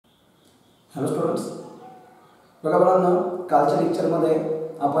Hello students, बघा मुलांनो, कालच्या लेक्चरमध्ये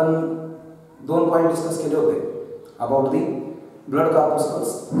आपण 2 पॉइंट डिस्कस केले होते about the blood कॉर्पस्कल्स,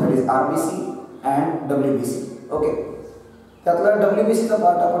 that is RBC and WBC. Okay, त्यातला डब्ल्यूबीसीचा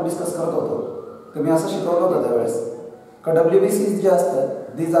पार्ट आपण डिस्कस करत होतो. तर मी असं शिकवलं होतं त्यावेळेस का डब्ल्यूबीसी जे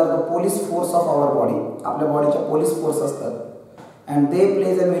असतात these R the police force of our body. आपल्या बॉडीच्या पोलीस फोर्स असतात and they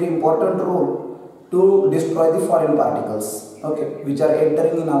plays a very important role to destroy the foreign particles, okay, which are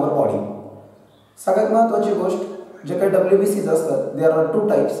entering in our body. सगळ्यात महत्त्वाची गोष्ट जे काही डब्ल्यूबीसीज असतात, देर आर 2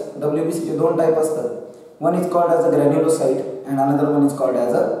 टाइप्स. डब्ल्यूबीसीचे 2 टाइप असतात. One is called as a ग्रॅन्युलोसाइट and another one is called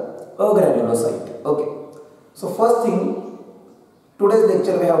as a ग्रॅन्युलोसाइट. Okay, so first thing, today's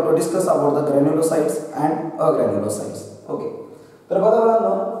lecture we have to discuss about the granulocytes and agranulocytes. Okay, तर बघा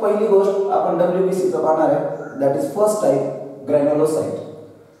मुलांनो, पहिली गोष्ट आपण डब्ल्यूबीसीचं पाहणार आहे, that is first type ग्रॅन्युलोसाइट.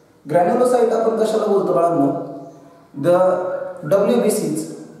 ग्रॅन्युलोसाइट आपण कशाला बोलतो मुलांनो? The डब्ल्यूबीसीज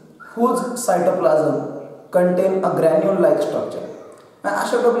whose cytoplasm contain a granule like structure.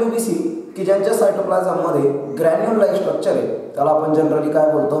 अशा डब्ल्यूबीसी की ज्यांच्या सायटोप्लाझममध्ये ग्रॅन्युल लाईक स्ट्रक्चर आहे त्याला आपण जनरली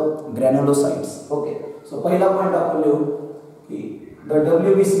काय बोलतो? ग्रॅन्युलोसाइट्स. ओके, सो पहिला पॉइंट आपण लिहू की the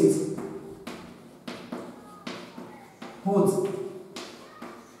डब्ल्यूबीसीज whose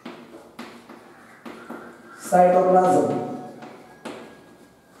cytoplasm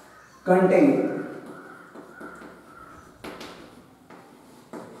contain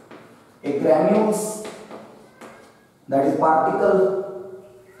a granules, that is particle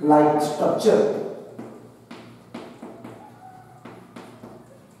like structure,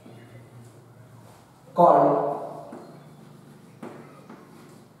 called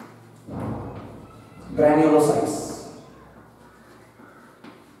granulocytes.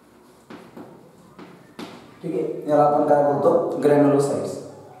 ठीक आहे, याला आपण काय बोलतो? ग्रॅन्युलोसाइट्स.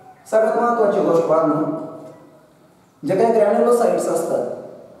 सगळ्यात महत्त्वाची गोष्ट पाहणं, जे काही ग्रॅन्युलोसाइट्स असतात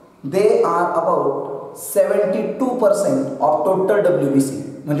they are about 72% of total WBC.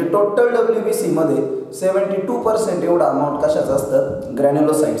 म्हणजे टोटल WBC मध्ये 72% एवढा अमाउंट कशाचं असतं?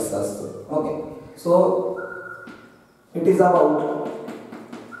 ग्रॅन्युलोसाइट्सचं असतं. Okay, so it is about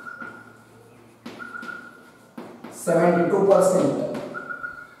 72%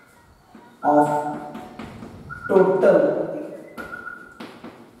 of total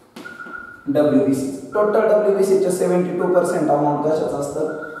WBC. Total WBC चे 72% अमाउंट कशाचं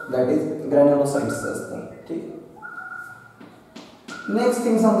असतं? दॅट इज ग्रॅन्युलोसाइट्सचं असतं. ठीक, नेक्स्ट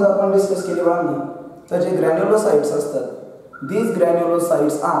थिंग समजा आपण डिस्कस केली बघा, तर जे ग्रॅन्युलोसाइट्स असतात, दीज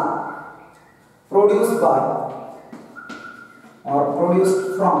ग्रॅन्युलोसाइट्स आर प्रोड्यूस्ड बाय और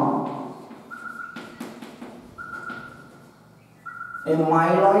produced from A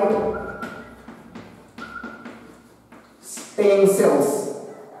मायलॉइड stem cells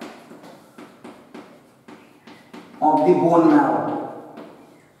of the bone marrow.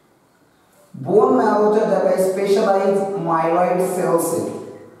 Bone मॅरोच्या ज्या काही स्पेशलाइज मायलॉइड सेल्स आहेत,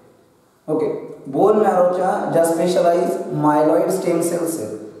 ओके, बोन मॅरोच्या ज्या स्पेशलाइज मायलॉइड स्टेम सेल्स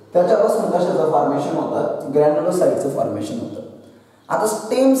आहेत त्याच्यापासून कशाचं फॉर्मेशन होतं? ग्रॅन्युलोसाइटचं फॉर्मेशन होतं. आता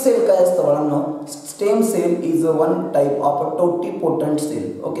स्टेम सेल काय असतं मुलांनो? Stem sale is one type of a टोटिपोटंट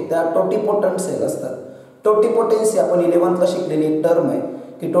sale. Okay, त्या टोटिपोटंट सेल असतात. टोटिपोटेन्सी आपण 11th शिकलेली एक टर्म आहे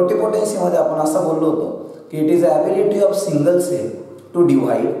की टोटिपोटेन्सीमध्ये आपण असं बोललो होतो की it is ability of single sale to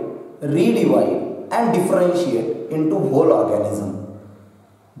divide, redivide and differentiate into whole organism.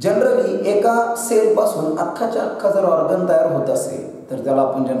 Generally एका सेल पासून अख्खाच्या अख्खा जर ऑर्गन तयार होत असेल तर त्याला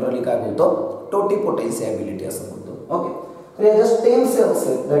आपण जनरली काय बोलतो? टोटिपोटेन्सी ॲबिलिटी असं बोलतो. ओके, तर या ज्या स्टेम सेल्स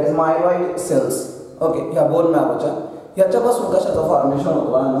आहेत, दॅट इज मायलॉइड सेल्स, ओके, ह्या बोन मॅरोच्या, याच्यापासून कशाचं फॉर्मेशन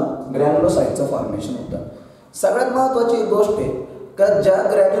होतं? ग्रॅन्युलोसाइटचं फॉर्मेशन होतं. सगळ्यात महत्त्वाची गोष्ट आहे का ज्या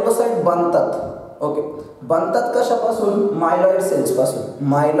ग्रॅन्युलोसाइट बनतात, ओके, बनतात कशापासून? मायलॉइड सेल्स पासून.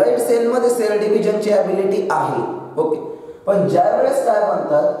 मायलॉइड सेलमध्ये सेल डिव्हिजनची ॲबिलिटी आहे. ओके, पण ज्या वेळेस काय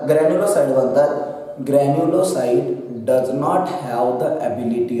बनतात? ग्रॅन्युलोसाइट बनतात. ग्रॅन्युलोसाइट does not have the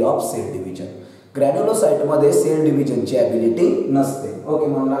ability of sale division. ग्रॅन्युलोसाइटमध्ये sale डिव्हिजनची ability नसते. ओके,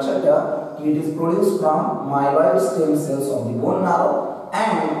 म्हणून लक्षात ठेवा की it is produced from मायलॉइड stem cells of the bone marrow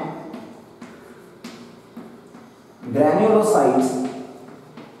and ग्रॅन्युलोसाइट्स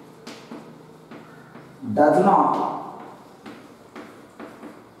does not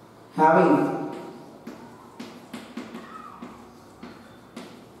having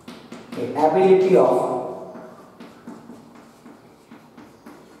the ability of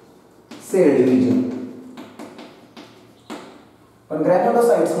cell division. पण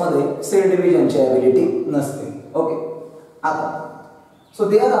ग्रॅन्युलोसाइट्स मध्ये सेल डिव्हिजनची ॲबिलिटी नसते. Okay, आता so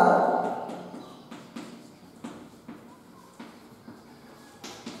there R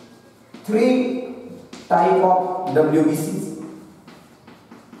 3 type of WBCs.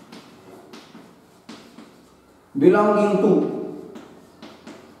 Belonging to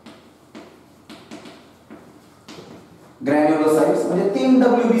ग्रॅन्युलोसाइट्स, म्हणजे 3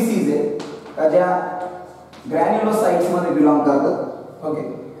 WBCs आहेत का ज्या ग्रॅन्युलोसाइट्स मध्ये belong करतात. ओके,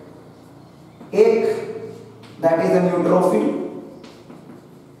 एक that is a neutrophil,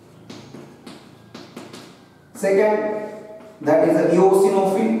 second that is a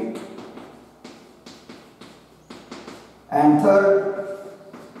eosinophil, and third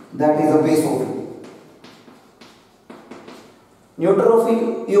that is a basophil. Neutrophil,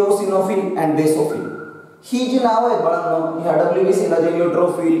 eosinophil and basophil ही जी नाव आहेत बाळांनो, ह्या WBC ला जे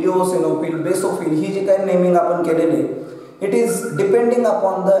न्यूट्रोफिल, इओसिनोफिल, बेसोफिल ही जी काही नेमिंग आपण केलेली, it is depending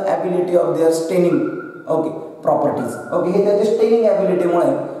upon the ability of their staining okay properties. Okay, हे त्याच्या स्टेनिंग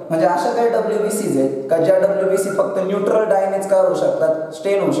ॲबिलिटीमुळे, म्हणजे अशा काही WBCs आहेत का ज्या WBC फक्त न्यूट्रल डायनेच काय होऊ शकतात,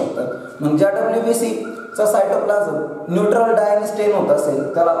 स्टेन होऊ शकतात. मग ज्या WBC चा सायटोप्लाझम न्यूट्रल डायने स्टेन होत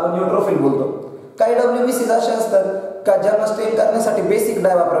असेल त्याला आपण न्यूट्रोफिल बोलतो. काही WBCs असे असतात का ज्यांना स्टेन करण्यासाठी बेसिक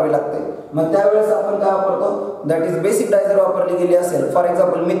डाय वापरावी लागते. मग त्यावेळेस आपण काय वापरतो, दॅट इज बेसिक डाय जर वापरली गेली असेल, फॉर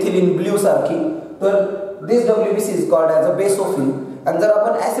एक्झाम्पल मिथिलीन ब्ल्यू सारखी, तर दिस WBC is called as a basophil. आणि जर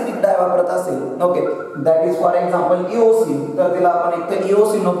आपण ॲसिडिक डाय वापरत असेल, okay, that is for example eosin, तर तिला आपण एक तर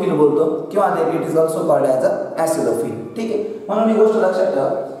इओसिनोफिल बोलतो किंवा it is also called as a ॲसिडोफिल. ठीक आहे, म्हणून ही गोष्ट लक्षात ठेवा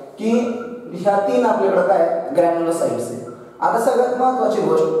की ह्या 3 आपल्याकडे काय ग्रॅन्युलोसाइट्स आहेत. आता सगळ्यात महत्त्वाची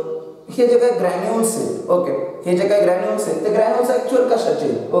गोष्ट, हे जे काही ग्रॅन्युल्स आहेत, ओके, हे जे काही ग्रॅन्युल्स आहेत ते ग्रॅन्युल्स ॲक्च्युअल कशाचे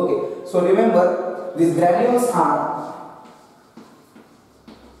आहेत. ओके, सो रिमेंबर दिस ग्रॅन्युल्स आर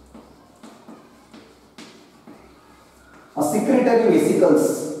सिक्रेटरी वेसिकल्स.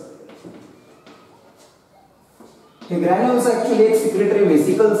 हे ग्रॅन्युल्स ॲक्च्युअली एक सिक्रेटरी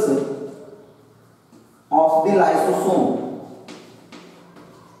वेसिकल्स ऑफ द लायसोसोम,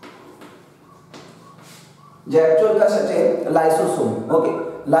 जे ॲक्च्युअल कशाचे लायसोसोम. ओके,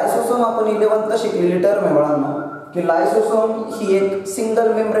 लायसोसोम आपण 11th ला शिकलेली टर्म आहे बाळांनो की लायसोसोम ही एक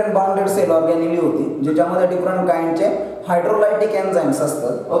सिंगल मेम्ब्रेन बाउंडेड सेल ऑर्गॅनिली होती ज्याच्यामध्ये डिफरंट काइंडचे हायड्रोलायटिक एन्झाइम्स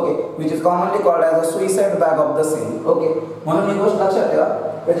असतात. Okay, which is commonly called as a suicide bag of the sale. Okay, म्हणून ही गोष्ट लक्षात ठेवा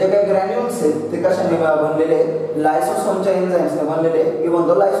की जे काही ग्रॅन्युल्स आहेत ते कशाने बनलेले आहेत, लायसोसोमच्या एन्झाइम्सने बनलेले आहेत, इव्हन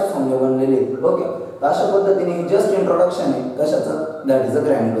दो लायसोसोमने बनलेले आहेत. ओके, तर अशा पद्धतीने जस्ट इंट्रोडक्शन आहे कशाचं, दॅट इज अ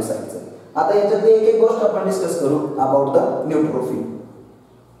ग्रॅन्युलोसाइटचं. आता याच्यात एक एक गोष्ट आपण डिस्कस करू अबाउट द न्यूट्रोफिल.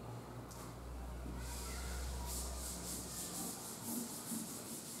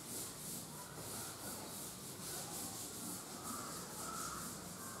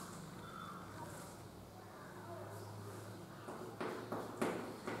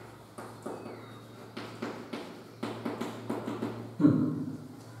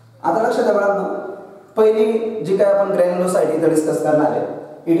 आता लक्षात द्या बाळांनो, पहिली जी काय आपण ग्रॅन्युलोसाइट इथे डिस्कस करणार आहे,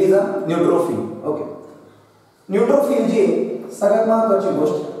 it is a neutrophil. Okay, neutrophil जी सगळ्यात महत्त्वाची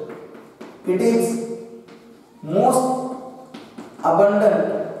गोष्ट, it is most abundant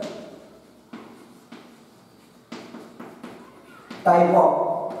type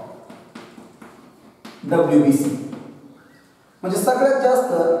of WBC. म्हणजे सगळ्यात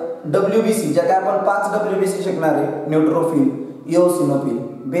जास्त WBC ज्या काय आपण 5 WBC शिकणार आहे, न्यूट्रोफिल, इओसिनोफिल,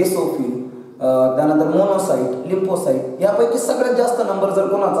 बेसोफिल, त्यानंतर मोनोसाइट, लिम्फोसाइट, यापैकी सगळ्यात जास्त नंबर जर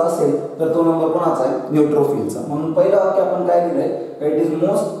कोणाचा असेल तर तो नंबर कोणाचा आहे, न्यूट्रोफिलचा. म्हणून पहिलं वाक्य आपण काय लिहिलंय, it is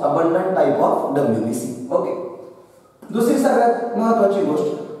most abundant type of WBC. Okay, दुसरी सगळ्यात महत्त्वाची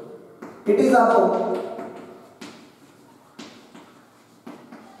गोष्ट, it is about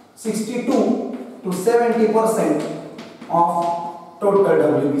 62 to 70% of total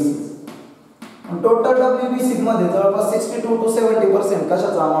WBC. Total WBC मध्ये जवळपास 62 to 70%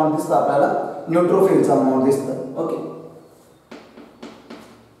 कशाचा अमाउंट दिसतं आपल्याला, न्यूट्रोफिलचा अमाउंट दिसतं. ओके,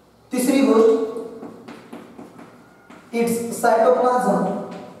 तिसरी गोष्ट, इट्स सायटोप्लाझम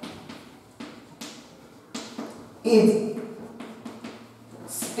इज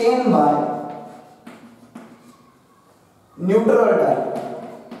स्टेन बाय न्यूट्रल डाय.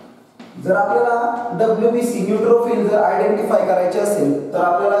 जर आपल्याला WBC न्यूट्रोफिल जर आयडेंटिफाय करायचे असेल तर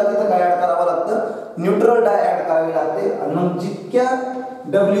आपल्याला तिथं काय ऍड करावं लागतं, न्यूट्रल डाय ऍड करावी लागते. आणि मग जितक्या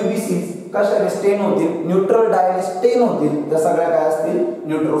WBC कशाने स्टेन होतील, न्यूट्रल डायने स्टेन होतील, त्या सगळ्या काय असतील,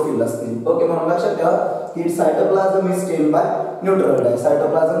 न्यूट्रोफिल असतील. ओके, म्हणून लक्षात ठेवा की सायटोप्लाझम इज स्टेन बाय न्यूट्रल डाय.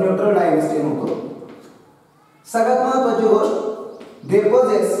 सायटोप्लाझम न्यूट्रल डायने स्टेन होतो. सगळ्यात महत्त्वाची गोष्ट, they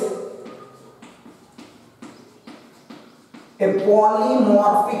possess a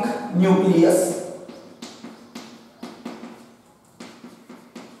polymorphic nucleus.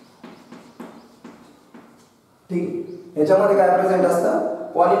 ठीक, याच्यामध्ये काय प्रेझेंट असतं,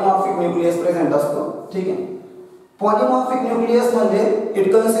 पॉलीमॉर्फिक न्यूक्लियस प्रेझेंट असतो. ठीक आहे, पॉलीमॉर्फिक न्यूक्लियस म्हणजे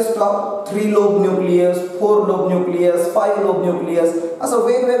it consist of 3 lobe nucleus, 4 lobe nucleus, 5 lobe nucleus, असं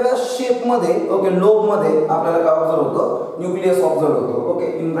वेगवेगळ्या शेप मध्ये ओके लोब मध्ये आपल्याला काय ऑब्झर्व होतं, न्यूक्लियस ऑब्झर्व होतो. ओके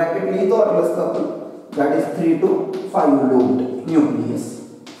इन ब्रॅकेट लिहितो वाटलंच तर आपण, that is 3 to 5 lobed nucleus.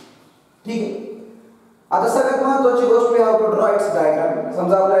 ठीक आहे. आता सगळ्यात महत्त्वाची गोष्ट we have to draw it's diagram.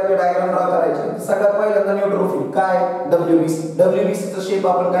 समजा आपल्याला डायग्राम ड्रॉ करायचे, सगळ्यात पहिल्यांदा न्यूट्रोफिल काय, WBC. WBC चा शेप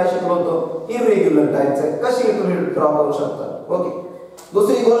आपण काय शिकलो होतो, इरेग्युलर टाइपचा आहे. कशी तुम्ही ड्रॉ करू शकता. ओके.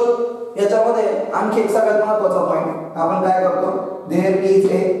 दुसरी गोष्ट याच्यामध्ये आणखी एक सगळ्यात महत्त्वाचा पॉइंट आपण काय करतो, there is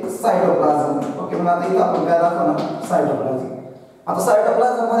a cytoplasm. Okay मग आता इथं आपण काय दाखवणार, सायटोप्लाझम. आता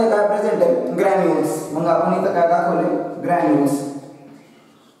सायटोप्लाझम मध्ये काय प्रेझेंट आहे, ग्रॅन्युल्स. मग आपण इथं काय दाखवले, ग्रॅन्युल्स.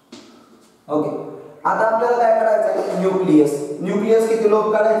 ओके. आता आपल्याला काय करायचं आहे, न्यूक्लियस. न्यूक्लियस किती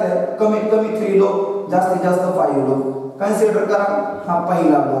लोब काढायचं आहे, कमीत कमी 3 लोब, जास्तीत जास्त 5 लोब. कन्सिडर करा, हा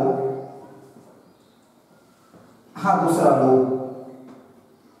पहिला लोब, हा दुसरा लोब,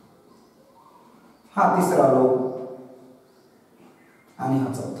 हा तिसरा लोब आणि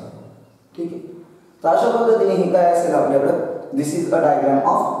हा चौथा लोब. ठीक आहे. तर अशा पद्धतीने हे काय असेल आपल्याकडे, दिस is a diagram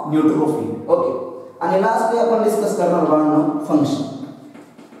of neutrophil. Okay. आणि लास्टली आपण डिस्कस करणार बाळांनो फंक्शन.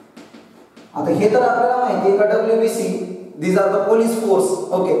 आता हे तर आपल्याला माहिती आहे का, WBC these are the police force.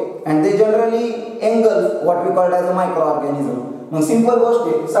 okay and they generally engulf what we call as a microorganism. मग सिंपल गोष्ट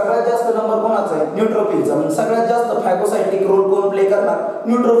आहे, सगळ्यात जास्त नंबर कोणाचा आहे, न्यूट्रोफिलचा. मग सगळ्यात जास्त फॅगोसाइटिक रोल कोण प्ले करणार,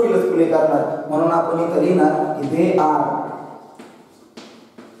 न्यूट्रोफिलच प्ले करणार. म्हणून आपण इथे लिहिणार की they are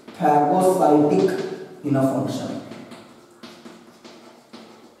phagocytic in a function.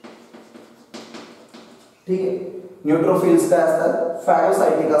 ठीक आहे. न्यूट्रोफिल्स काय असतात,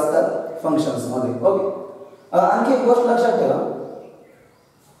 फॅगोसाइटिक असतात फंक्शन्स मध्ये. ओके. आणखी एक गोष्ट लक्षात ठेवा,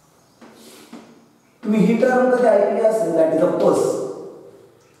 तुम्ही ही टर्म कधी ऐकली असेल, दॅट इज अ पस.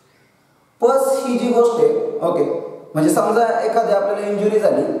 पस ही जी गोष्ट आहे, ओके म्हणजे समजा एखादी आपल्याला इंजुरी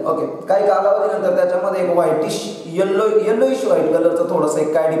झाली, ओके काही कालावधीनंतर त्याच्यामध्ये एक व्हाईटिश येल्लोइश व्हाईट कलरचं थोडंसं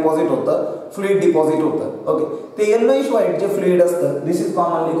एक काय डिपॉझिट होतं, फ्लुइड डिपॉझिट होतं. ओके. ते येल्लोइश व्हाईट जे फ्लुइड असतं, दिस is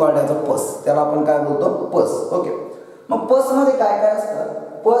commonly called as a पस. त्याला आपण काय बोलतो, पस. ओके. मग पस मध्ये काय काय असतं,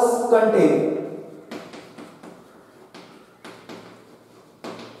 पस कंटेन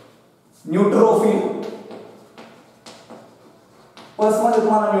न्यूट्रोफिल. पस मध्ये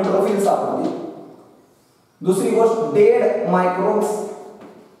तुम्हाला न्यूट्रोफिल सापडतील. दुसरी गोष्ट डेड मायक्रोब्स,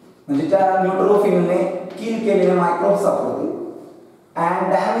 म्हणजे त्या न्यूट्रोफिलने किल केलेले मायक्रोब्स सापडतील.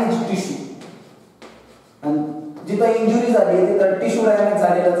 अँड डॅमेज टिश्यू, आणि जिथं इंजुरी झाली तिथं टिश्यू डॅमेज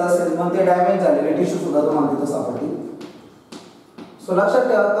झालेलाच असेल, मग ते डॅमेज झालेले टिश्यू सुद्धा तुम्हाला तिथं सापडतील. सो लक्षात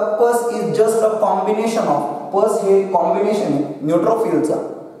ठेवा का, पस is just a combination of, पस हे कॉम्बिनेशन आहे न्यूट्रोफिलचं,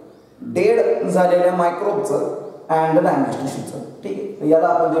 डेड झालेल्या मायक्रोबचं अँड डॅमेज टिश्यूचं. ठीक आहे. याला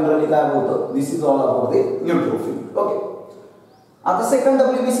आपण जनरली काय बोलतो, दिस is all about the neutrophil. Okay. आता सेकंड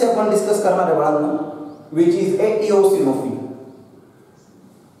WBC आपण डिस्कस करणार आहे बाळांनो, which is a eosinophil.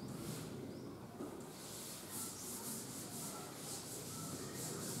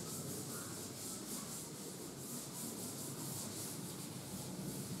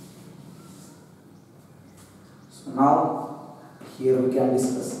 Now here we can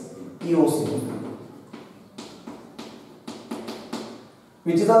discuss eosinophil,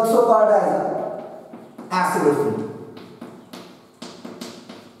 which is also called as acidophil.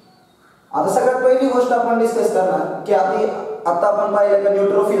 आता सगळ्यात पहिली गोष्ट आपण डिस्कस करणार की आता आपण पाहिलं का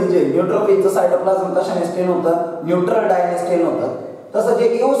न्यूट्रोफिल, जे न्यूट्रोफिलचं सायटोप्लाझम कशाने स्टेन होतं, न्यूट्रल डायने स्टेन होतं. तसं जे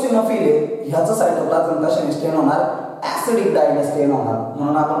इओसिनोफिल आहे ह्याचं सायटोप्लाझम कशाने स्टेन होणार, ऍसिडिक डायने स्टेन होणार.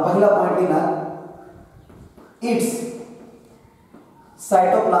 म्हणून आपण पहिला पॉइंट लिहिणार, its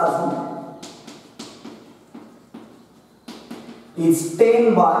cytoplasm is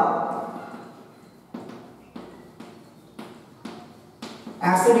stained by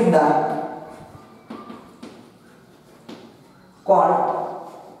acidic dye called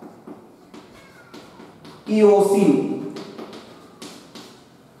eosin.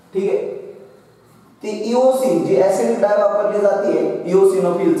 ठीक आहे. ती इओसिन जी ऍसिडिक डाय वापरली जाते,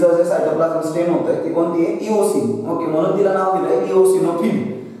 इओसिनोफिलचं जे सायटोप्लाझम स्टेन होतं ते कोणती आहे, इओसिन. ओके. म्हणून तिला नाव दिलंय इओसिनोफिल.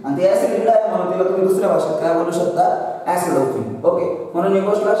 आणि ती ऍसिडिक डाय म्हणून तिला तुम्ही दुसऱ्या भाषेत काय बोलू शकता, ऍसिडोफिल. ओके. म्हणून ही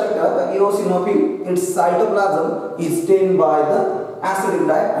गोष्ट लक्षात ठेवा का, इओसिनोफिल इट्स सायटोप्लाझम इज स्टेन by the acidic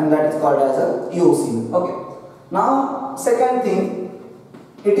dye and that is called as a eosin. Okay. Now second thing,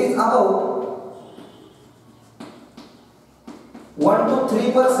 it is about 1 to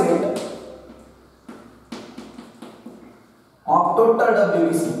 3% of total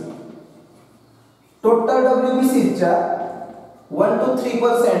WBC. Total WBC च्या 1 to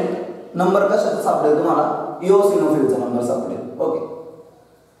 3% नंबर कशाचा सापडेल तुम्हाला, इओसिनोफिलचा नंबर सापडेल. Okay.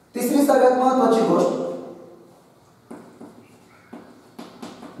 तिसरी सगळ्यात महत्त्वाची गोष्ट,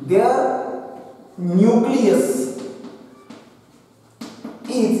 there nucleus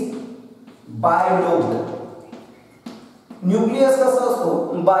is bilobed. Nucleus कसा असतो?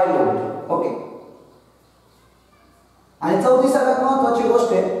 बायलोब्ड. ओके. आणि चौथी सगळ्यात महत्वाची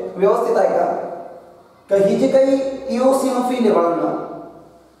गोष्ट आहे, व्यवस्थित ऐका, का ही जी काही इओसिनोफिल आहे बाळांना,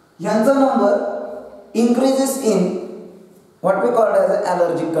 ह्यांचा number increases in what we called as a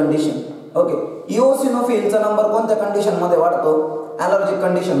allergic condition. Okay. इओसिनोफिलचा number कोणत्या कंडिशन मध्ये वाढतो? ॲलर्जिक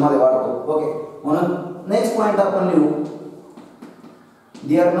कंडिशन मध्ये वाढतो. ओके. म्हणून नेक्स्ट पॉइंट आपण लिहू,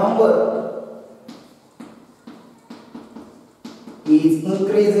 there number is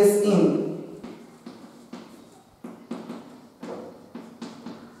increases in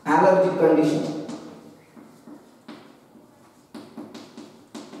allergic condition.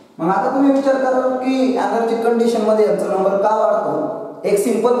 मग आता तुम्ही विचार कराल की ॲलर्जिक कंडिशन मध्ये यांचा नंबर का वाढतो? एक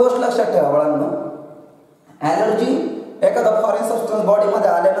सिंपल गोष्ट लक्षात ठेवा बाळांनो, ॲलर्जी एखादा फॉरेन सबस्टन्स बॉडीमध्ये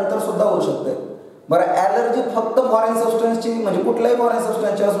आल्यानंतर सुद्धा होऊ शकते. बरं, ॲलर्जी फक्त फॉरेन सबस्टन्सची म्हणजे कुठल्याही फॉरेन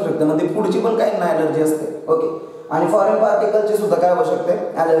सबस्टन्सची असू शकते, म्हणजे पुढची पण काही ना ॲलर्जी असते. ओके. आणि फॉरेन पार्टिकलची सुद्धा काय होऊ शकते?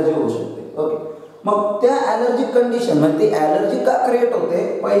 ॲलर्जी होऊ शकते. ओके. मग त्या ॲलर्जिक कंडिशन म्हणजे ती ॲलर्जी का क्रिएट होते?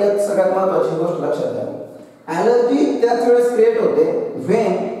 पहिल्यात सगळ्यात महत्त्वाची गोष्ट लक्षात घ्या, ॲलर्जी त्याच वेळेस क्रिएट होते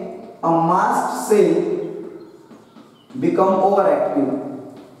when a mast cell become overactive.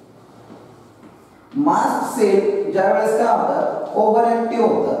 mast cell ज्या वेळेस काय होतात? ओव्हरऍक्टिव्ह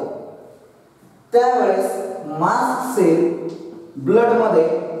होतात. त्यावेळेस mast cell ब्लड मध्ये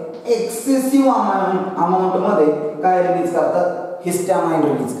एक्सेसिव्ह अमाउंट मध्ये काय रिलीज करतात? हिस्टॅमाइन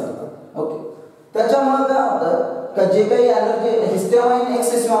रिलीज करतात. ओके. त्याच्यामुळे काय होतं का जे काही ॲलर्जी हिस्टॅमाइन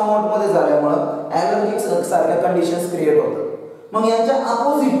एक्सेसिव्ह अमाउंट मध्ये झाल्यामुळे ॲलर्जिक सारख्या कंडिशन्स क्रिएट होतात. मग यांच्या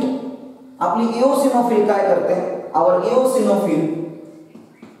अपोजिट आपली इओसिनोफिल काय करते? आवर इओसिनोफिल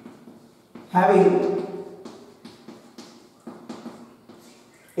हॅविंग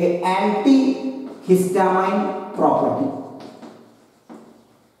ए अँटी हिस्टॅमाइन प्रॉपर्टी.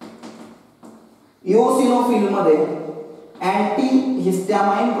 इओसिनोफिल मध्ये अँटी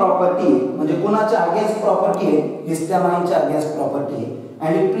हिस्टॅमाइन प्रॉपर्टी म्हणजे कुणाच्या अगेन्स्ट प्रॉपर्टी आहे? हिस्टॅमाइनच्या अगेन्स्ट प्रॉपर्टी आहे.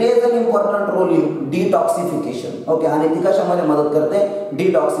 and it plays an important role in detoxification. Okay. आणि ती कशामध्ये मदत करते?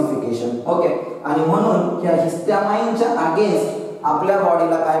 डिटॉक्सिफिकेशन. ओके. आणि म्हणून या हिस्टॅमाइनच्या अगेन्स्ट आपल्या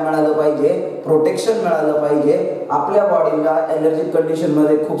बॉडीला काय मिळालं पाहिजे? प्रोटेक्शन मिळालं पाहिजे. आपल्या बॉडीला ॲलर्जिक कंडिशन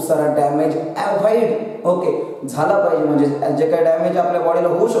मध्ये खूप सारा डॅमेज अवॉइड ओके झाला पाहिजे. म्हणजे जे काही डॅमेज आपल्या बॉडीला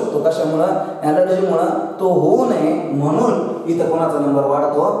होऊ शकतो कशामुळं? ॲलर्जीमुळं, तो होऊ नये म्हणून इथं कोणाचा नंबर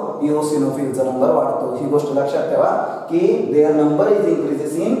वाढतो? इओसिनोफिलचा नंबर वाढतो. ही गोष्ट लक्षात ठेवा की there number is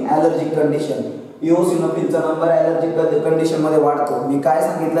increases in allergic condition. इओसिनोफिलचा number allergic condition मध्ये वाढतो. मी काय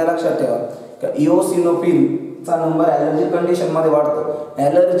सांगितलं लक्षात ठेवा का इओसिनोफिलचा नंबर ॲलर्जिक कंडिशन मध्ये वाढतो.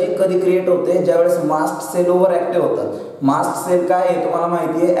 ॲलर्जी कधी क्रिएट होते? ज्यावेळेस मास्ट सेल ओव्हर ऍक्टिव्ह होतात. मास्ट सेल काय आहे तुम्हाला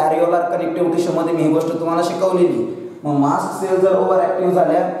माहिती आहे? ॲरिओलार कनेक्टिव्ह टिश्यू मध्ये मी ही गोष्ट तुम्हाला शिकवलेली. मग मास्ट सेल जर ओव्हर ऍक्टिव्ह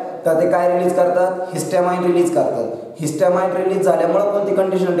झाल्या तर ते काय रिलीज करतात? हिस्टॅमाइन रिलीज करतात. हिस्टॅमाइन रिलीज झाल्यामुळे कोणती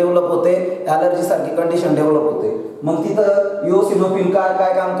कंडिशन डेव्हलप होते? ॲलर्जी सारखी कंडिशन डेव्हलप होते. मग तिथं इओसिनोफिल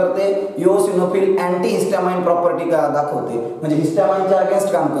काय काम करते? इओसिनोफिल अँटी हिस्टॅमाइन प्रॉपर्टी का दाखवते, म्हणजे हिस्टॅमाइनच्या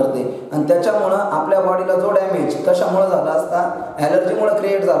अगेन्स्ट काम करते. आणि त्याच्यामुळं आपल्या बॉडीला जो डॅमेज कशामुळे झाला असता? ॲलर्जीमुळे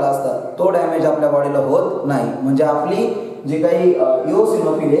क्रिएट झाला असता, तो डॅमेज आपल्या बॉडीला होत नाही. म्हणजे आपली जे काही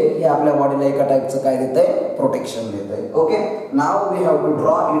इओसिनोफिल आहे हे आपल्या बॉडीला एका टाईपचं काय देतंय? प्रोटेक्शन देतंय. Okay. Now we have to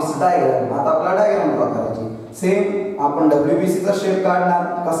draw it's diagram. आता आपला डायग्राम ड्रॉ करायची. सेम आपण WBCचा शेप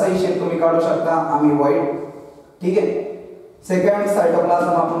काढणार. कसाही शेप तुम्ही काढू शकता. आम्ही व्हाईट, ठीक आहे. सेकंड सायटोप्लाझम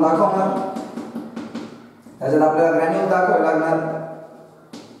आपण दाखवणार. त्याच्यात आपल्याला ग्रॅन्युल दाखवावे लागणार.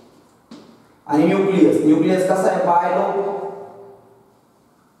 आणि न्यूक्लियस कसा आहे? Bilobed.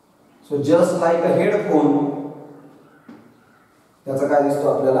 So just like a headphone त्याचा काय दिसतो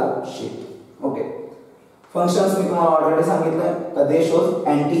आपल्याला? शेप. ओके. फंक्शन्स मी तुम्हाला ऑलरेडी सांगितलंय का दे शोज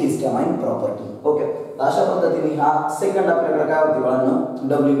अँटी हिस्टॅमाइन प्रॉपर्टी. ओके. अशा पद्धतीने हा सेकंड आपल्याकडे काय होती बाळांनो?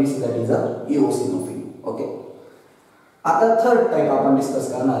 WBC that is a eosinophil. Okay. आता थर्ड टाइप आपण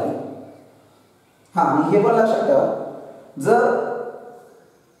डिस्कस करणार आहे. हा, हे पण लक्षात ठेवा, जर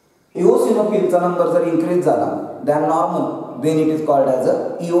इओसिनोफिलचा नंबर जर इन्क्रीज झाला than normal, then it is called as a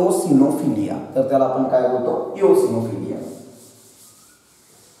eosinophilia. तर त्याला आपण काय बोलतो? इओसिनोफिलिया.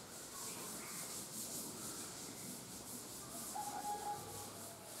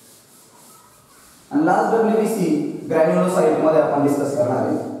 आणि लास्ट WBC ग्रॅन्युलोसाइट मध्ये आपण डिस्कस करणार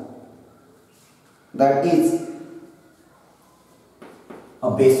आहे. That is a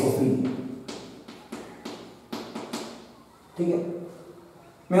basophil. ठीक आहे.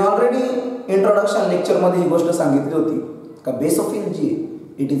 मी ऑलरेडी इंट्रोडक्शन लेक्चर मध्ये ही गोष्ट सांगितली होती का basophil G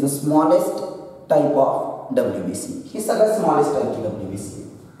it is a smallest type of WBC. ही सगळ्यात smallest टाइपची WBC.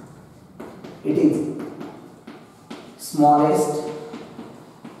 It is smallest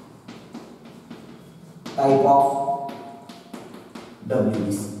type of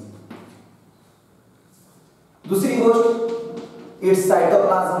WBC. दूसरी गोष्ट, इट्स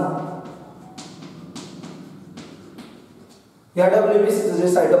साइटोप्लाझम. या WBC चं जे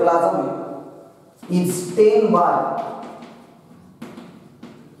साइटोप्लाझम आहे इज स्टेन बाय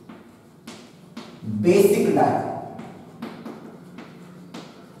बेसिक डाय.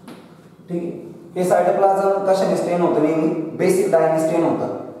 ठीक आहे, हे साइटोप्लाझम कशाने स्टेन होतं? नेहमी बेसिक डायने स्टेन होतं.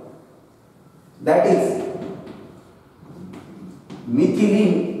 That is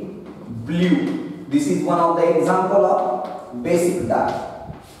methylene blue. This is one of the example of basic dye,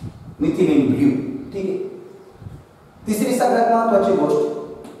 methylene blue. ठीक आहे. तिसरी सगळ्यात महत्त्वाची गोष्ट,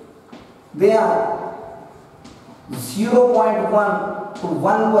 they are 0.1 to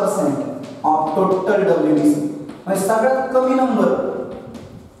 1% of total WBC. म्हणजे सगळ्यात कमी नंबर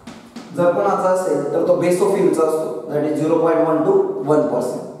जर कोणाचा असेल तर तो बेसोफिलचा असतो. That is 0.1 to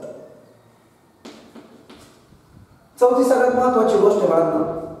 1%. चौथी सगळ्यात महत्त्वाची गोष्ट आहे बाळांनो,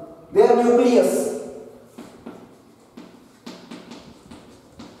 there nucleus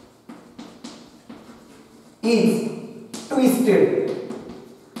is twisted.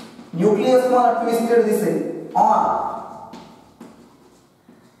 Nucleus मला ट्विस्टेड दिसेल ऑन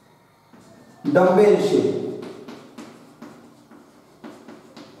डंबेल शेप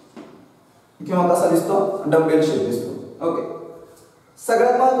किंवा कसा दिसतो? डंबेल शेप दिसतो. ओके.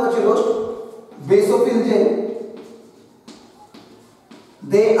 सगळ्यात महत्त्वाची गोष्ट, बेसोफिल जे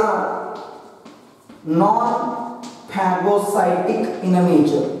they are non-phagocytic in a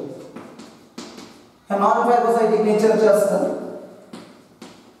nature. हे non-phagocytic nature चे असतात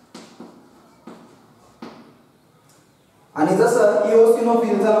आणि जसं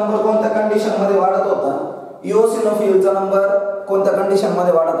इओसिनोफिलचा नंबर कोणत्या कंडिशन मध्ये वाढत होता, इओसिनोफिलचा नंबर कोणत्या कंडिशन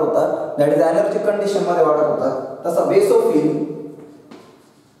मध्ये वाढत होता? दॅट इज ॲलर्जिक कंडिशन मध्ये वाढत होता. तसा basophil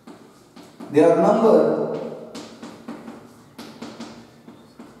there number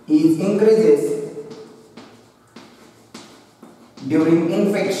is increases during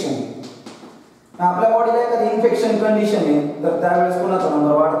infection. आपल्या बॉडीला एखादी इन्फेक्शन कंडिशन आहे तर त्यावेळेस कोणाचा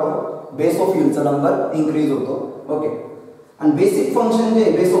नंबर वाढतो? बेसोफिलचा नंबर इन्क्रीज होतो. ओके. आणि बेसिक फंक्शन जे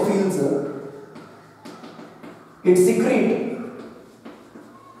बेसोफिलचं, इट सिक्रीट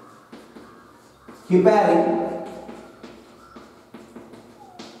हिपॅरिन.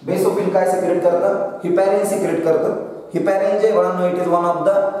 बेसोफिल काय सिक्रेट करतं? हिपॅरिन सिक्रेट करतं. हिपॅरिन जे वळण, it is one of the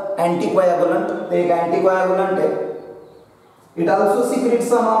अँटीकोॲग्युलंट. ते एक अँटीकोॲग्युलंट आहे. It also secret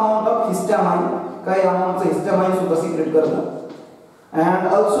some amount of हिस्टॅमाइन. काही अमाउंटचं हिस्टॅमाइन सुद्धा सिक्रेट करतं. And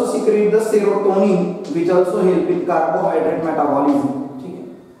also secret the serotonin which also help in carbohydrate metabolism. ठीक आहे.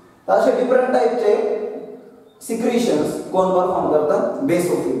 तर असे डिफरंट टाईपचे सिक्रेशन्स कोण परफॉर्म करतात?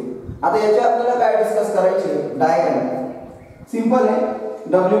 बेसोफिल. आता याचे आपल्याला काय डिस्कस करायचे? डायग्राम सिंपल आहे.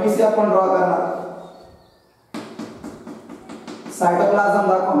 WBC आपण ड्रॉ करणार, साइटोप्लाझम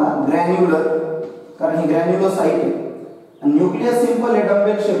दाखवणार ग्रॅन्युलर, कारण ही ग्रॅन्युलोसाइट आहे. आणि न्यूक्लियस सिंपल आहे,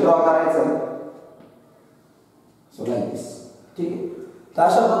 डंबेल शेप ड्रॉ करायचा आहे. सो लाईक दिस. ठीक आहे. तर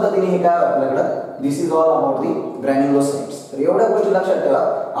अशा पद्धतीने हे काय आपल्याकडे, दिस इज ऑल अबाउट दी ग्रॅन्युलोसाइट्स. तर एवढ्या गोष्टी लक्षात ठेवा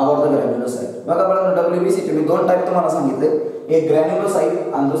अबाउट द ग्रॅन्युलोसाइट. बघा बघा, WBC चे मी दोन टाईप तुम्हाला सांगितले, एक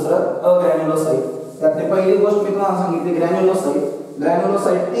ग्रॅन्युलोसाइट आणि दुसरं अग्रॅन्युलोसाइट. त्यातली पहिली गोष्ट मी तुम्हाला सांगितली ग्रॅन्युलोसाइट.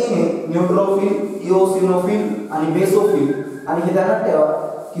 ग्रॅन्युलोसाइट तीन आहे, न्यूट्रोफिल, इओसिनोफिल आणि बेसोफिल. आणि हे ध्यानात ठेवा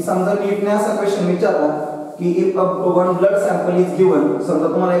की समजा नीटने असा क्वेश्चन विचारला की if one blood sample is given, समजा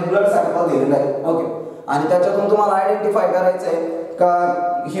तुम्हाला एक ब्लड सॅम्पल दिलेला आहे. ओके. आणि त्याच्यातून तुम्हाला आयडेंटिफाय करायचं आहे का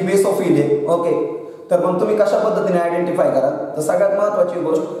ही बेसोफिल आहे. ओके. तर मग तुम्ही कशा पद्धतीने आयडेंटिफाय कराल? तर सगळ्यात महत्त्वाची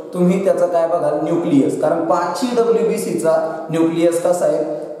गोष्ट, तुम्ही त्याचं काय बघाल? न्यूक्लियस. कारण 5ही WBCचा न्यूक्लियस कसा आहे?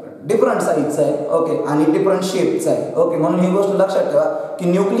 डिफरंट साईजचा आहे. ओके. आणि डिफरंट शेपचा आहे. ओके. म्हणून ही गोष्ट लक्षात ठेवा की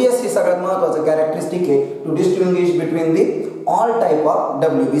न्यूक्लियस ही सगळ्यात महत्त्वाचं कॅरेक्टरिस्टिक आहे to distinguish between the all type of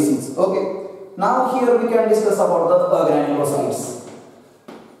WBCs. Okay. Now here we can discuss about the granulocytes.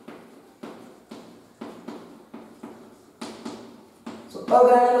 So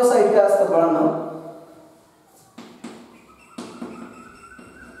granulocyte काय असतात बाळांनो?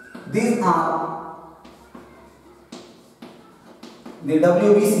 These are the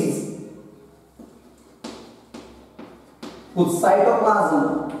WBCs whose cytoplasm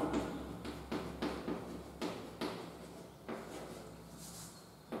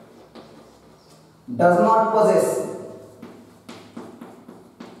does not possess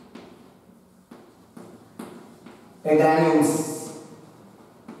a granules.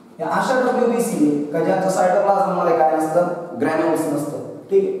 या अशा WBC का ज्यांच्या cytoplasm मध्ये काय नसतं? ग्रॅन्युल्स नसतं.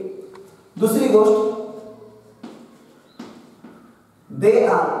 ठीक आहे. दुसरी गोष्ट, they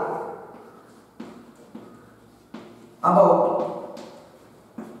are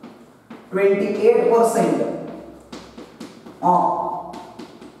 28% of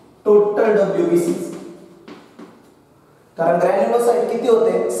total WBCs. कारण ग्रॅन्युलोसाइट किती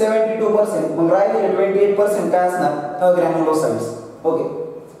होते 72%, मग राहिलेले 28% काय असणार अग्रॅन्युलोसाइट्स. ओके.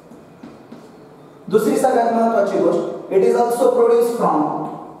 दुसरी सगळ्यात महत्त्वाची गोष्ट, it is also produce from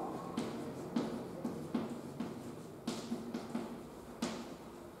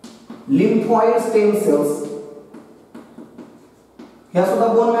lymphoid stem cells. ह्या सुद्धा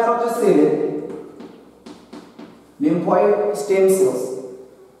बोन मॅरोच्या सेल आहेत, lymphoid stem cells,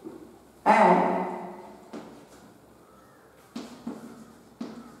 and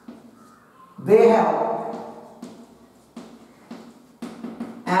they have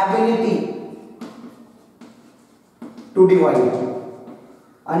ability to divide.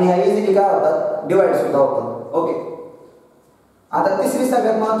 आणि ह्या इझिली काय होतात डिवाइड सुद्धा होतात. ओके. आता तिसरी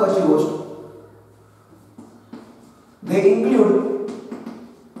सगळ्यात महत्त्वाची गोष्ट, they include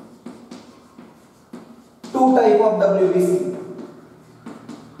two type of WBC.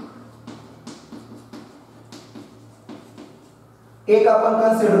 एक आपण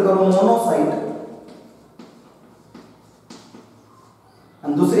कन्सिडर करू मोनोसाइट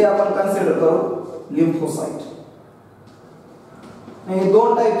आणि दुसरी आपण कन्सिडर करू लिम्फोसाइट. हे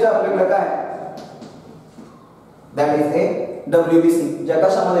दोन टाइपचे आपल्याकडे काय दॅट इज ए WBC, ज्या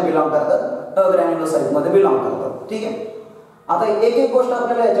कशामध्ये बिलॉंग करतात अग्रॅन्युलोसाइट मध्ये बिलॉंग करतात. ठीक आहे. आता एक एक गोष्ट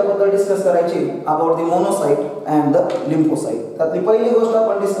आपल्याला याच्याबद्दल डिस्कस करायची about the monocyte and the lymphocyte. त्यातली पहिली गोष्ट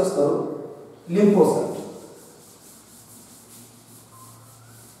आपण डिस्कस करू lymphocyte.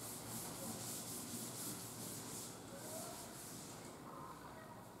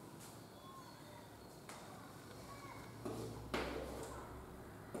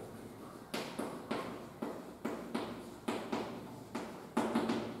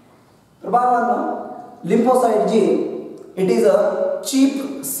 Lymphocyte G it is a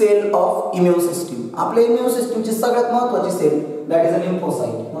chief sale of immune system. आपल्या इम्यून सिस्टीमची सगळ्यात महत्त्वाची sale that is a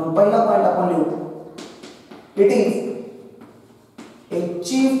lymphocyte. म्हणून पहिला पॉइंट आपण लिहू, it is a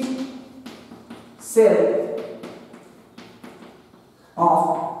chief sale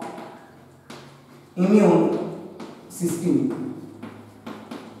of immune system.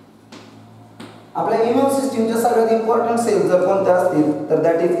 आपल्या इम्यून सिस्टीमच्या सगळ्यात इम्पॉर्टंट सेल जर कोणत्या असतील तर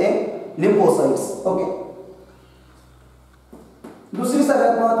that is a lymphocytes. Okay. दुसरी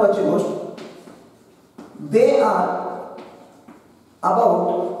सगळ्यात महत्त्वाची गोष्ट, they are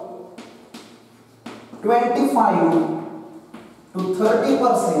about 25 to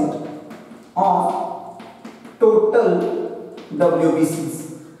 30% of total WBCs.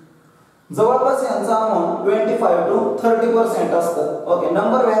 जवळपास यांचा अमाउंट 25 to 30% असतं. ओके.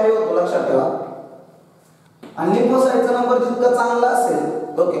 नंबर व्हॅरी होतो लक्षात ठेवा. आणि लिम्फोसाइटचा नंबर जितका चांगला असेल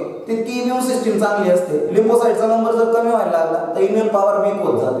ओके तितकी इम्यून सिस्टीम चांगली असते. लिम्फोसाइटचा नंबर जर कमी व्हायला लागला तर इम्यून पॉवर वीक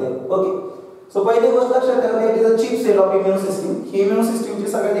होत जाते. ओके. सो पहिली गोष्ट लक्षात ठेवा, it is a chief sale of immune system. He immune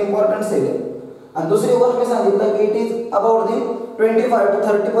सिस्टीमची सगळ्यात इम्पॉर्टंट सेल आहे. आणि दुसरी गोष्ट मी सांगितलं की it is about the 25 to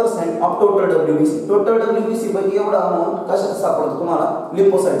 30% of total WBC. Total WBC पैकी एवढा अमाउंट कशात सापडतो तुम्हाला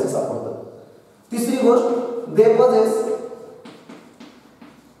लिम्फोसाइटचं सापडतं. तिसरी गोष्ट, दे पॉजेस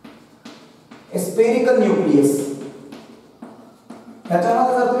ए स्पेरिकल न्यूक्लियस.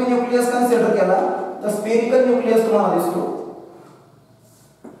 ह्याच्यामध्ये जर तुम्ही न्यूक्लियस कन्सिडर केला तर स्पेरिकल न्यूक्लियस तुम्हाला दिसतो.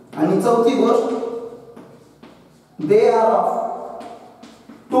 आणि चौथी गोष्ट, they are of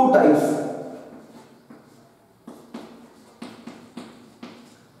two types.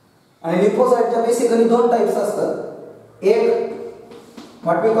 आणि लिम्फोसाइटच्या बेसिकली दोन टाइप्स असतात. एक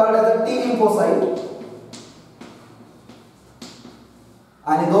what we called as a T lymphocyte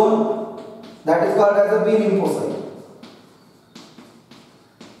आणि दोन that is called as a B lymphocyte.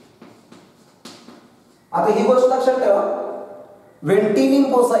 आता ही गोष्ट लक्षात ठेवा, when T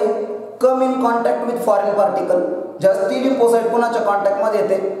lymphocyte come in contact with foreign particle, just T lymphocyte कोणाच्या कॉन्टॅक्ट मध्ये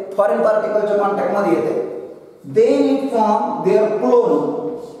येते फॉरेन पार्टिकलच्या कॉन्टॅक्ट मध्ये येते, then it form their clone.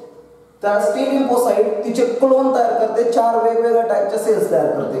 तर T lymphocyte तिचे क्लोन तयार करते, चार वेगवेगळ्या टाइपच्या सेल्स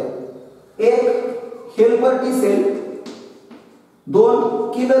तयार करते. एक हेल्पर टी सेल,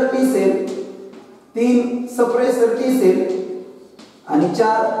 दोन किलर टी सेल, तीन सप्रेसर टी सेल आणि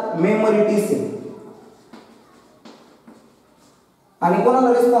चार मेमरी टी सेल. आणि कोणाला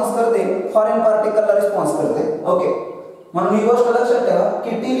रिस्पॉन्स करते फॉरेन पार्टिकलला रिस्पॉन्स करते. ओके. म्हणून ही गोष्ट लक्षात ठेवा की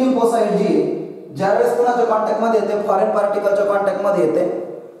टी लिम्फोसाइट जी ज्यावेळेस कोणाच्या कॉन्टॅक्ट मध्ये येते फॉरेन पार्टिकलच्या कॉन्टॅक्ट मध्ये येते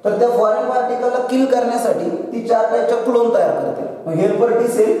तर त्या फॉरेन पार्टिकलला किल करण्यासाठी ती चार टाइपच्या क्लोन तयार करते. Helper T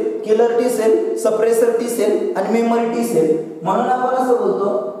sale, killer T sale, suppressor T sale आणि मेमरी टी सेल. म्हणून आपण असं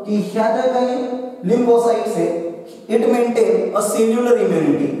बोलतो की ह्या ज्या काही लिम्फोसाइट्स आहेत it maintain a cellular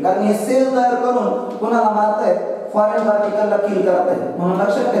immunity. कारण हे सेल तयार करून कोणाला मारतायत फॉरेन पार्टिकलला किल करतायत. म्हणून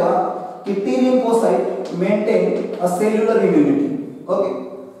लक्षात ठेवा की lymphocyte maintain a cellular immunity. Okay.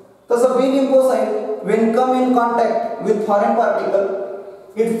 तसं B lymphocyte when come in contact with foreign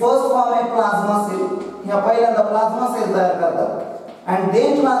particle, it first form a plasma cell. ह्या पहिल्यांदा प्लाझ्मा सेल तयार करतात and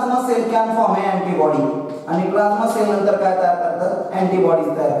then plasma cell can form an antibody. आणि plasma sale नंतर काय तयार करतात?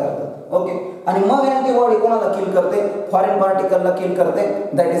 अँटीबॉडीज तयार करतात. ओके. आणि मग अँटीबॉडी कोणाला किल करते? फॉरेन पार्टिकलला किल करते.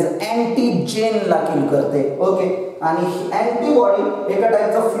 दॅट इज अँटीजेनला किल करते. ओके. आणि ही अँटीबॉडी एका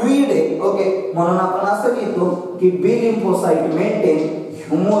टाइपचा फ्लुइड आहे. ओके. म्हणून आपण असं लिहितो की बी लिम्फोसाइट मेंटेन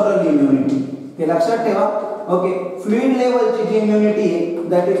ह्युमरल इम्युनिटी. हे लक्षात ठेवा. ओके. फ्लुइड लेवलची जी इम्युनिटी आहे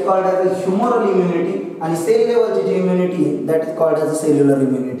that is called as a ह्युमरल immunity आणि सेल लेवलची जी इम्युनिटी आहे that is called as a cellular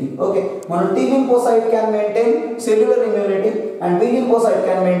immunity. Okay. म्हणून T lymphocyte can maintain cellular immunity and B lymphocyte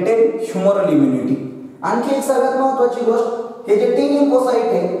can maintain ह्युमरल immunity. आणखी एक सगळ्यात महत्त्वाची गोष्ट, हे जे टी लिम्फोसाइट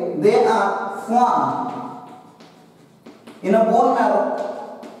आहे they are form in a bone marrow.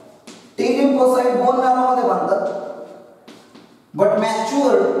 T lymphocyte bone marrow मध्ये बनतात but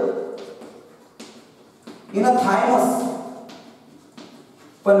matured in a thymus.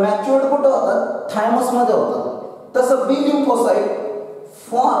 पण मॅच्युअर्ड कुठे होतात? थायमस मध्ये होतात. तसं बी lymphocyte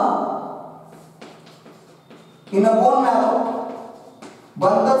form in a bone marrow,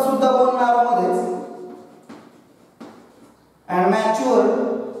 बनतात सुद्धा बोन मॅरो मध्येच and matured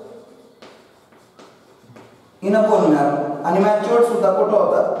in a bone marrow. आणि मॅच्युअर्ड सुद्धा कुठे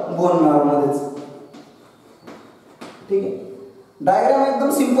होतात? बोन मॅरो मध्येच. ठीक आहे. डायग्राम एकदम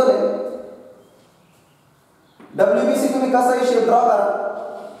सिंपल आहे. WBC तुम्ही कसाही शेप ड्रॉ करा,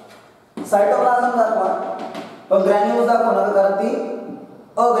 सायटोप्लाझम दाखवा, पण ग्रॅन्युल्स दाखवा नका कारण ती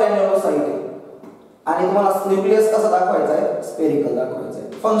अग्रॅन्युलोसाइट आहे. आणि तुम्हाला न्यूक्लियस कसा दाखवायचा आहे? स्पेरिकल दाखवायचा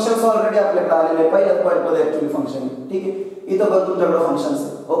आहे. फंक्शन्स ऑलरेडी आपल्याकडे आलेले आहे. पहिल्याच पॉईंटमध्ये ऍक्च्युअली फंक्शन आहे. ठीक आहे. इथं पण तुमच्याकडे फंक्शन्स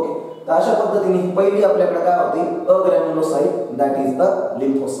आहेत. ओके. तर अशा पद्धतीने पहिली आपल्याकडे काय होती? अग्रॅन्युलोसाइट that is the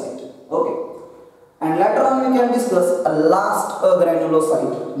lymphocyte. Okay. And latter on we can discuss a last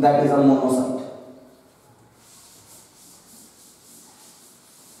अग्रॅन्युलोसाइट that is a monocyte.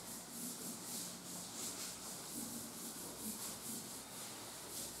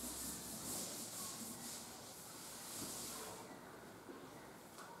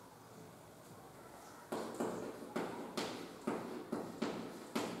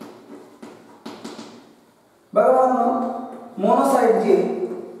 बघा monocyte G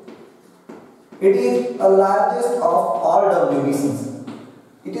it is a largest of all WBCs.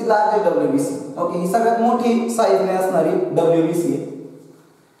 It is largest WBC. Okay. ही सगळ्यात मोठी साईजने असणारी WBC आहे.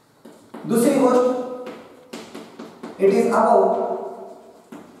 दुसरी गोष्ट, it is about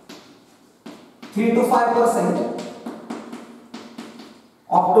 3 to 5%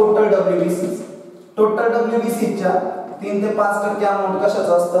 of total WBCs. Total WBC च्या 3 ते 5% amount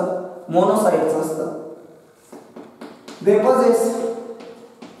कशाचं असतं? मोनोसाइटचं असतं. They possess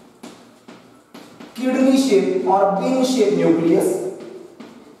kidney shape or bean shape nucleus.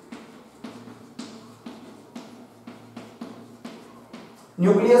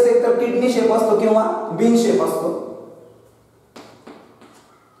 Nucleus एक तर किडनी शेप असतो किंवा बीन शेप असतो.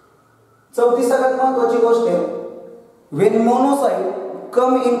 चौथी सगळ्यात महत्त्वाची गोष्ट आहे, when monocyte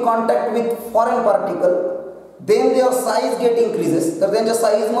come in contact with foreign particle then their size get increases. तर त्यांच्या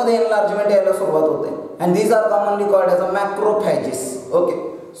साइज मध्ये एनलार्जमेंट यायला सुरुवात होते. And these are commonly called as a macrophages. Okay.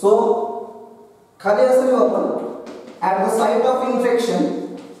 So खाली असं लिहू आपण, at the site of infection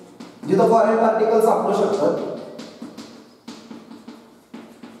जिथं फॉरेन पार्टिकल्स सापडू शकतात,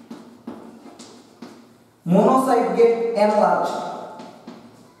 monocyte get enlarged.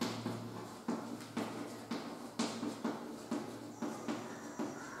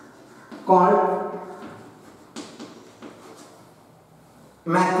 Called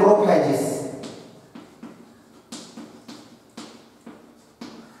macrophages.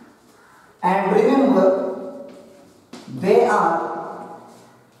 And remember, they are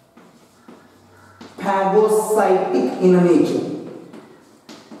phagocytic in nature.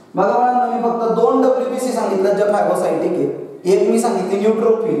 बघा मला मी फक्त 2 WBC सांगितलं जे फॅगोसाइटिक आहे. एक मी सांगितली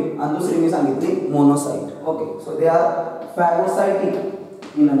न्यूट्रोफिल आणि दुसरी मी सांगितली monocyte. Okay. So they are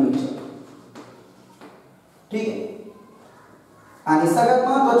phagocytic in nature. ठीक आहे. आणि सगळ्यात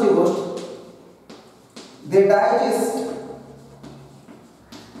महत्त्वाची गोष्ट, दे डायजेस्ट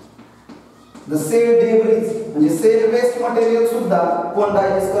द सेल डेब्रिज. म्हणजे सेल वेस्ट मटेरियल सुद्धा कोण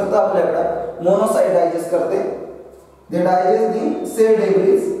डायजेस्ट करतं? आपल्याकडे मोनोसाइट डायजेस्ट करते. दे digest the sale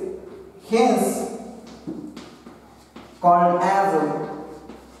debris, hence called as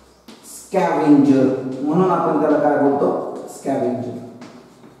स्कॅव्हेंजर. म्हणून आपण त्याला काय बोलतो? स्कॅव्हेंजर.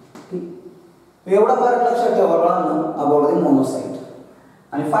 ठीक. एवढा फरक लक्षात ठेवा बाळांनो अबाउट द मोनोसाइट.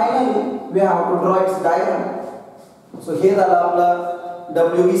 आणि finally we have to draw it's diagram. So हे झालं आपलं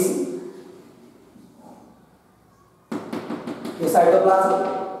WBC.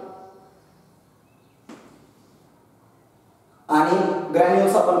 सायटोप्लाझम आणि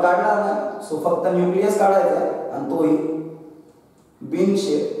ग्रॅन्युल्स आपण काढणार नाही, सो फक्त न्यूक्लियस काढायचा आहे आणि तोही बीन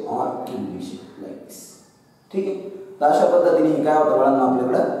शेप और ट्रिपल शेप लाईक दिस. ठीक आहे. तर अशा पद्धतीने काय होतं बाळांनो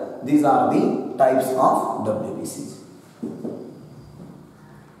आपल्याकडे, these are the types of WBCs.